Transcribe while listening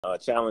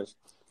challenge.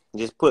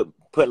 Just put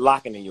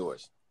locking in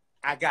yours.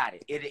 I got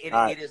it. It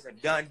right. is a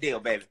done deal,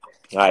 baby.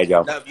 All right,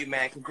 y'all. Love you,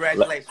 man.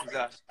 Congratulations,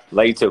 Usher.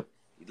 Love you too.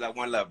 Love,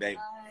 one love, baby.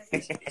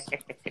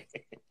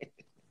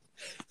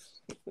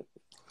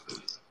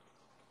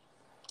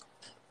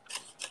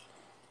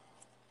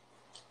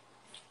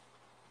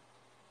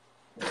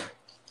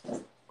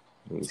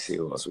 Let me see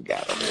what else we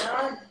got on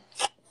there.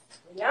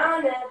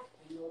 Rihanna,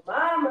 your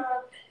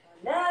mama,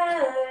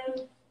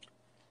 name.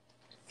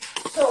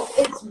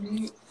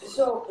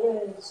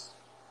 So is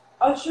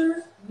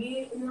Usher,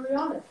 me, and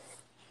Rihanna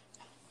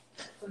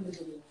from the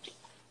video.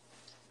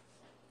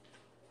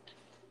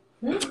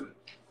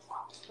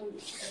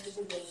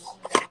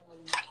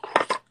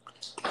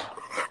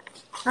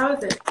 How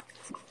is it?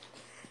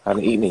 I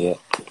haven't eaten it yet.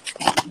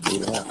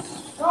 Eat it out.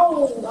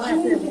 No, I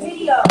need the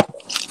video.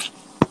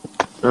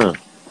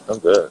 That's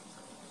good.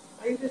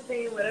 Are you just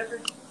saying whatever?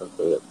 That's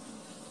good.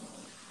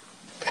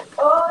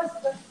 Oh,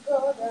 let's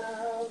go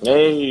down.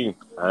 Hey,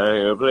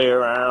 I play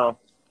around.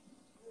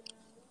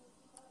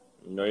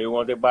 You know you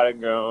want that body,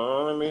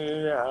 girl. Let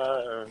me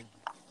down.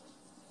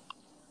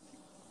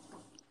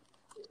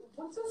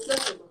 What's the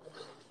second one?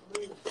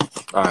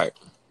 All right.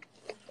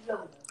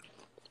 No.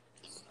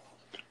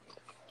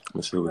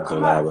 Let's see what we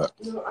can have up.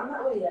 No, I'm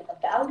not really like a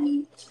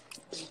bowdy.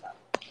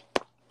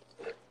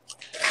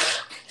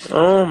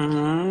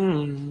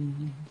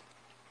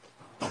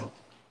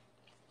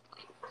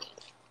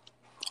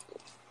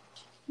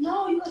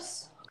 No, you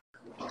suck.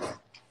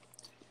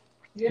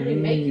 You let me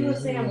make you a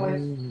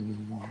sandwich,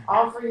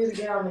 all for you to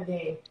get on the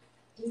game.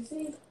 You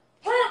see?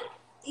 What?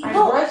 I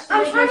No, rushed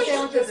I'm to trying make to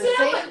your eat sandwich the at the same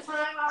sandwich.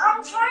 time.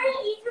 I'm trying to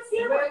eat the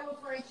sandwich.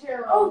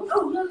 Oh,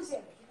 you the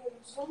sandwich.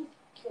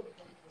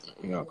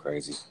 You're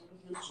crazy.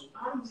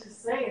 I'm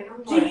just saying.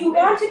 Do you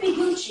want to be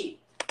Gucci?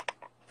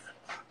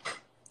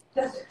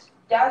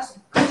 That's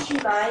Gucci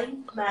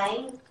mine.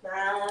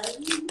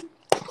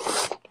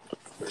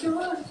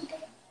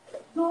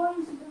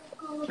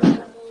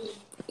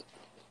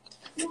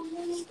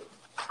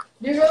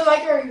 Do you really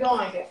like it or you don't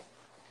like it?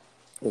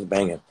 It's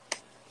banging.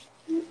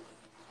 You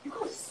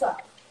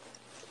suck.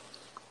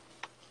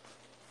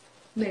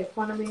 Make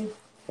fun of me.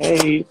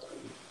 Hey.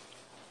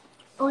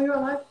 Oh, you're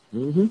alive?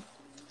 Mm-hmm.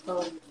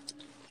 Oh.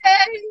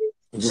 Hey,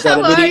 You saw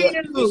the how are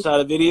video? you? You saw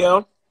the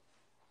video?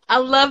 I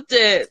loved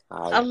it.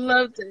 Right. I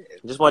loved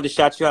it. Just wanted to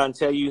shout you out and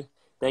tell you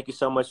thank you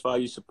so much for all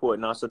your support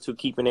and also to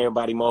keeping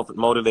everybody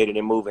motivated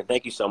and moving.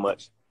 Thank you so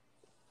much.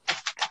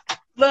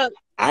 Look.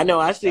 I know.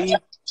 I see you.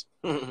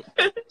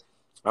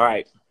 All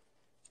right.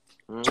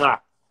 Mwah.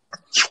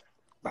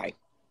 Bye.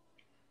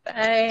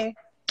 Bye.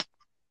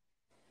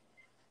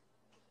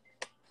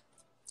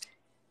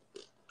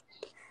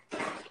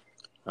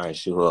 All right.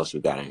 See who else we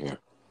got in here.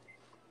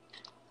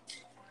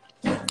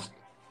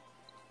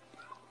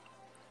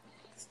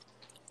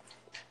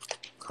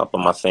 Couple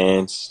of my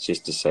fans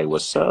just to say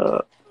what's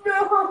up.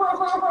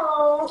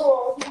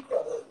 No.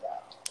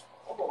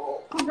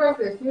 Who broke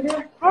this? You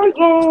did? My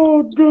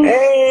God.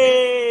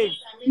 Hey.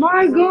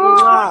 My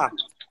God.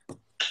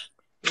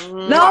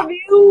 Mwah. Love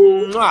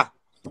you. Mwah.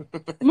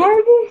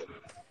 Marvin.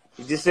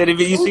 You just said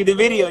you see the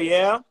video,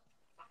 yeah?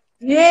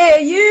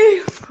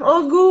 Yeah.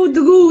 Oh, good.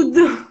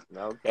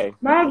 Okay.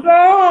 My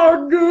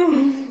God.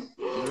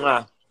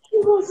 Mwah.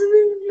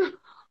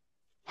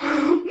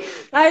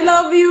 I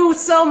love you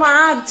so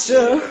much.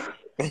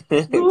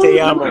 Te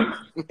amo.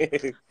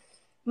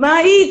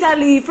 My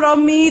Italy,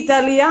 from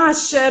Italy,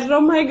 Usher.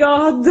 Oh my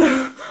God.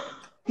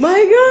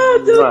 My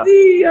God, oh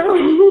Dio.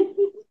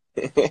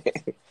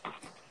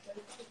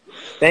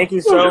 Thank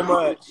you so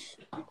much.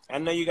 I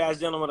know you guys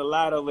dealing with a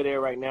lot over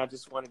there right now.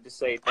 Just wanted to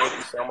say thank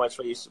you so much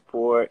for your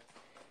support.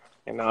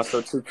 And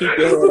also to keep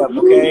your head up,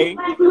 okay?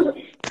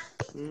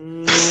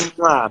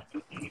 Mwah.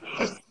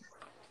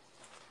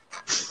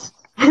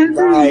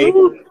 Bye.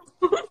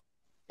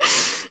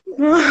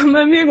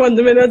 Mamma mia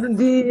quando me l'ha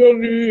Dio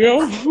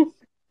mio.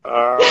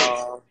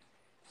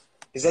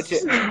 Is that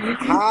your...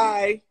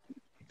 Hi.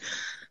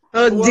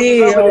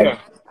 Oddio.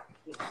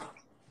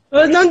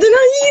 Oh, non ti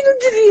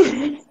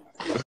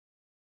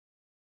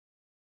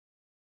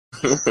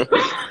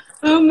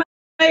Oh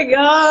my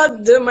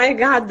God, my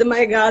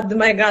heart.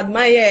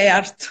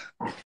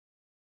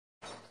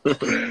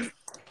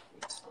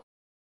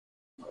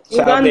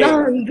 Ciao, bella.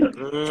 Ugandando.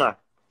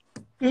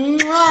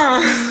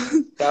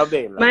 Ciao,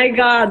 bella. My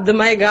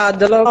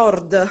God,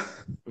 Lord.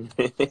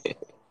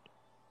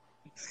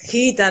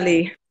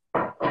 Italy.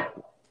 All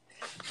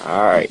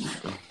right.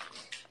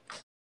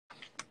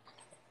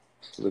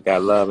 We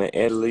got love in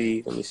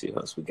Italy. Let me see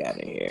what else we got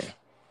in here.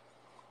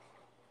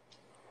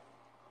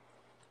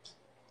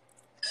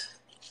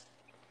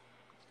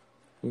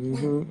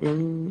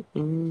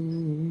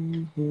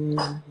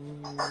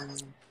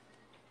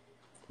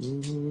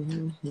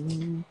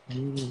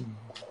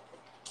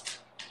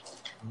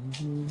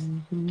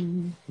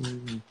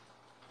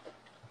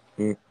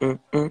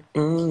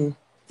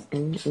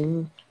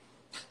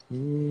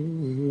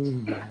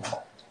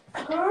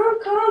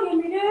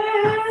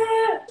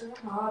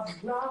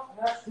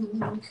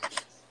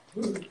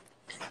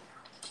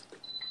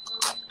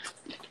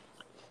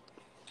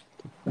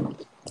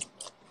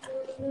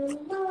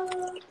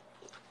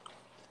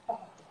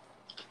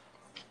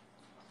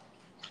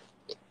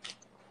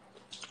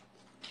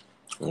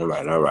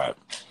 right, all right.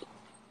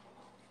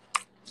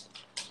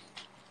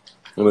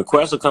 The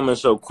requests are coming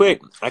so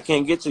quick, I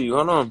can't get to you.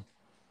 Hold on.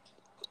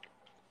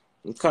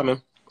 I'm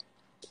coming.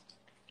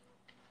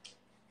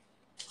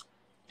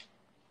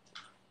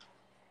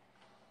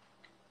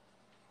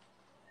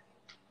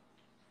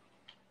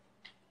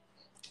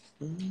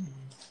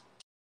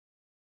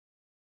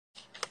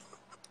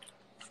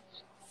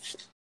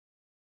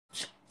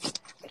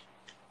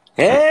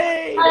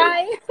 Hey!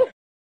 Hi.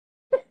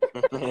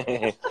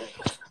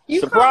 You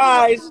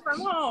Surprise!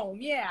 from home,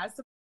 yeah.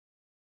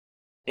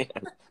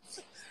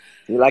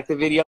 You like the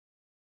video?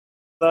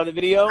 Love the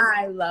video?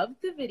 I loved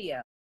the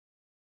video.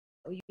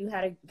 You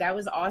had that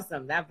was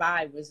awesome. That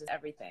vibe was just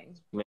everything.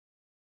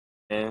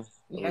 Yeah.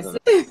 Yes.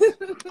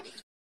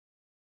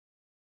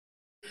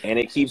 And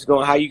it keeps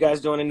going. How you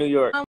guys doing in New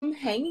York?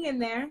 Hanging in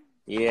there.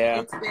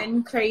 Yeah. It's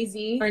been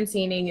crazy.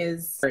 Quarantining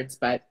is hurts,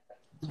 but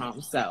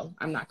so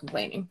I'm not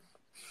complaining.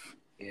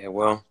 Yeah,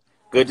 well,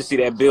 good to see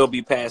that bill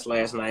be passed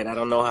last night. I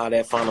don't know how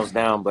that funnels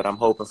down, but I'm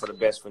hoping for the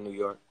best for New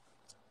York.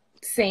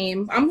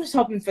 Same. I'm just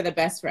hoping for the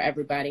best for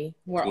everybody.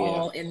 We're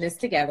all in this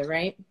together,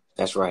 right?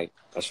 That's right.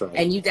 That's right.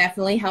 And you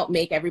definitely helped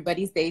make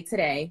everybody's day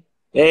today.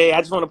 Hey, I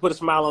just want to put a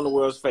smile on the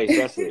world's face.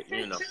 That's it.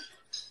 I'm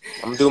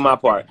gonna do my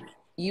part.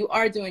 You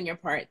are doing your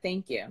part.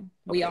 Thank you. Okay.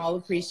 We all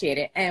appreciate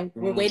it. And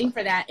we're waiting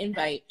for that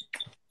invite.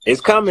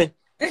 It's coming.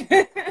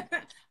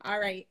 All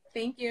right.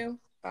 Thank you.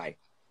 Bye.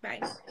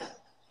 Bye.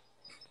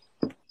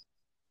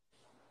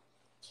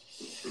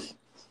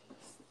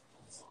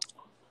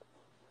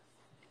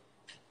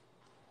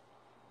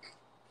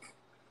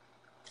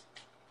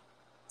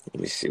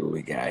 Let me see what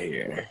we got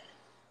here.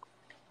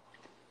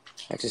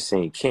 I just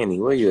seen Kenny.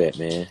 Where you at,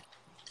 man?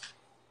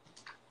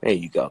 There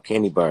you go.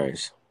 Kenny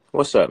Burns.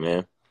 What's up,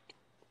 man?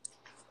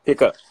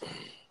 Pick up.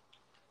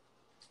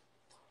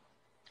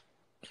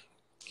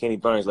 Kenny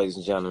Burns, ladies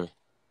and gentlemen.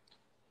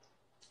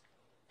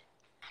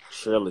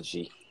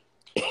 Trilogy.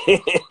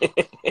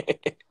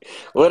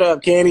 What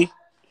up, Kenny?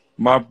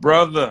 My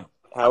brother.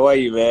 How are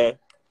you, man?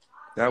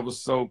 That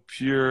was so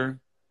pure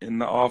in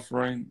the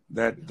offering.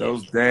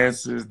 Those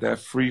dances, that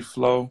free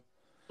flow.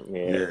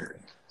 Yeah.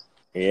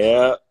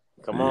 Yeah.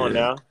 Come on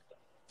now.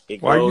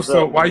 Why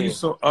you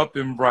so up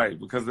and bright?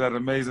 Because of that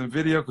amazing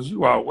video? Because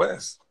you out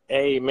west.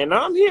 Hey, man,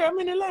 I'm here. I'm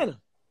in Atlanta.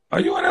 Are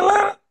you in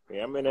Atlanta?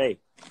 Yeah, I'm in A.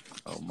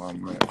 Oh, my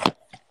man.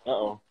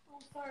 Uh-oh. Oh,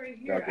 sorry.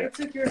 Here, I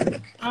took your...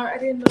 I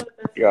didn't know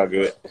that. You're all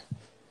good.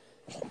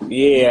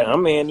 Yeah,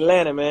 I'm in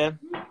Atlanta, man.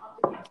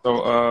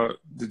 So,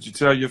 did you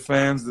tell your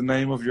fans the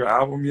name of your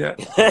album yet?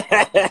 Yeah,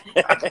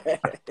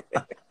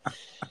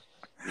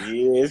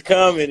 it's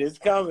coming. It's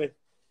coming.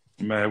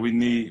 Man, we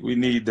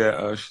need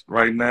that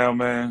right now,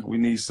 man. We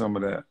need some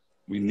of that.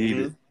 We need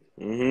it.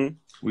 Mm-hmm.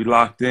 We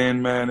locked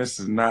in, man. This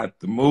is not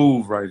the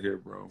move right here,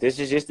 bro. This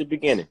is just the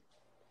beginning.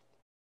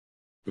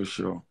 For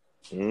sure.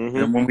 Mm-hmm.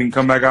 And when we can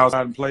come back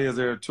outside and play, is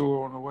there a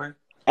tour on the way?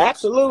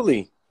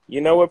 Absolutely.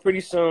 You know what? Pretty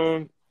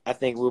soon, I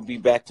think we'll be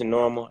back to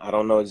normal. I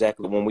don't know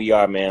exactly when we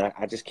are, man.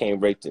 I just can't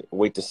wait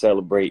to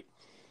celebrate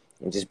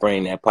and just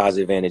bring that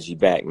positive energy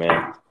back,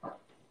 man.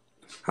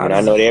 And I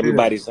know that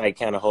everybody's like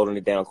kind of holding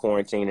it down,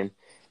 quarantining,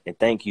 and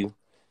thank you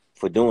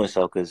for doing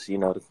so, because, you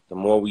know, the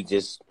more we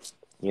just,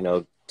 you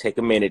know, take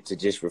a minute to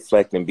just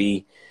reflect and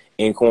be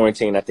in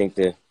quarantine, I think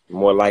the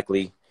more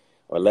likely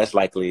or less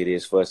likely it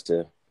is for us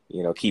to,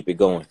 you know, keep it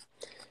going.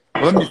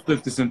 Let me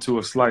flip this into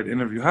a slight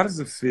interview. How does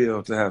it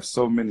feel to have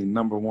so many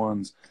number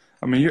ones?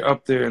 I mean, you're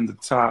up there in the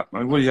top. I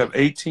mean, what do you have,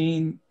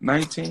 18,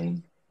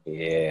 19?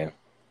 Yeah.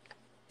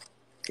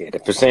 Yeah, the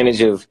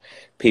percentage of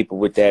people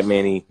with that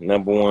many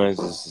number ones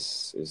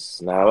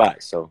is not a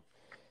lot. So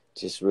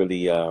just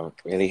really,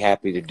 really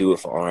happy to do it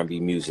for R&B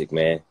music,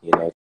 man. You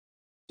know,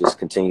 just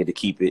continue to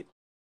keep it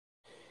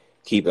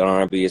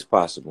R&B as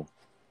possible.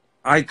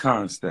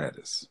 Icon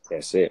status.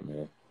 That's it,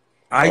 man.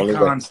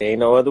 Icon. There ain't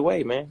no other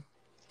way, man.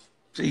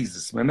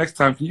 Jesus, man. Next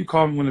time, can you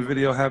call me when the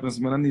video happens,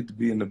 man? I need to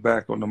be in the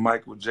back on the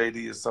mic with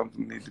JD or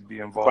something. I need to be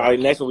involved. Probably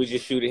next one we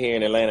just shoot it here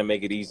in Atlanta,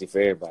 make it easy for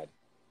everybody.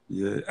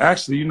 Yeah.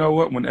 Actually, you know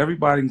what? When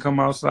everybody can come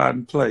outside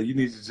and play, you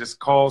need to just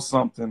call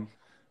something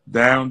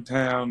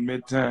downtown,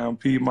 midtown,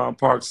 Piedmont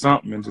Park,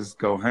 something, and just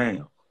go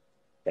ham.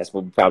 That's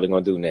what we're probably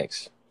going to do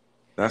next.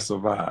 That's a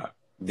vibe.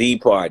 The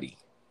party.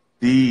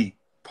 The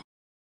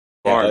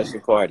party. Usher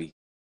party.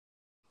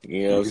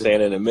 You know what I'm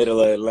saying? In the middle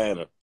of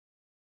Atlanta.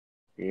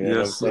 You know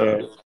what I'm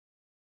saying?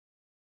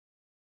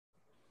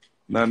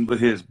 Nothing but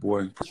hits,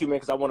 boy. You, man,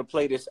 because I want to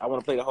play this. I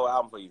want to play the whole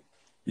album for you.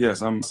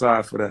 Yes, I'm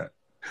excited for that.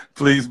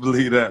 Please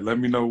believe that. Let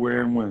me know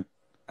where and when.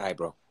 All right,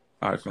 bro.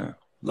 All right, fam.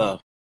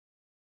 Love.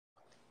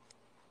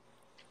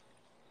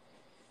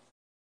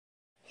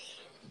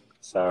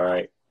 It's all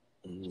right.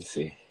 Let me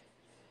see.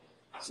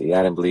 See,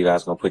 I didn't believe I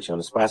was going to put you on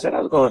the spot. I said I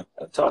was going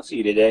to talk to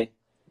you today.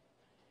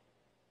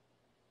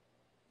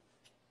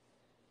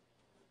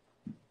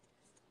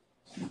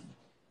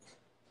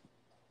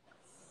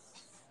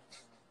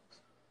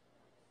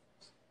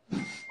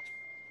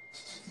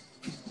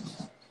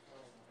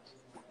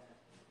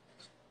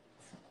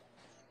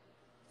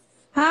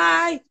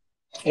 Hi.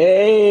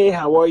 Hey,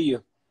 how are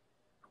you?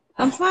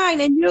 I'm fine,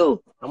 and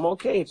you? I'm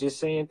okay. Just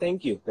saying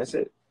thank you. That's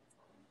it.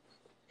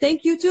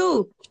 Thank you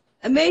too.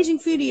 Amazing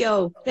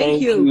video. Thank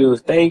Thank you. you.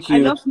 Thank I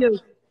you. love you.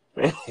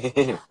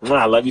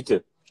 I love you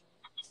too.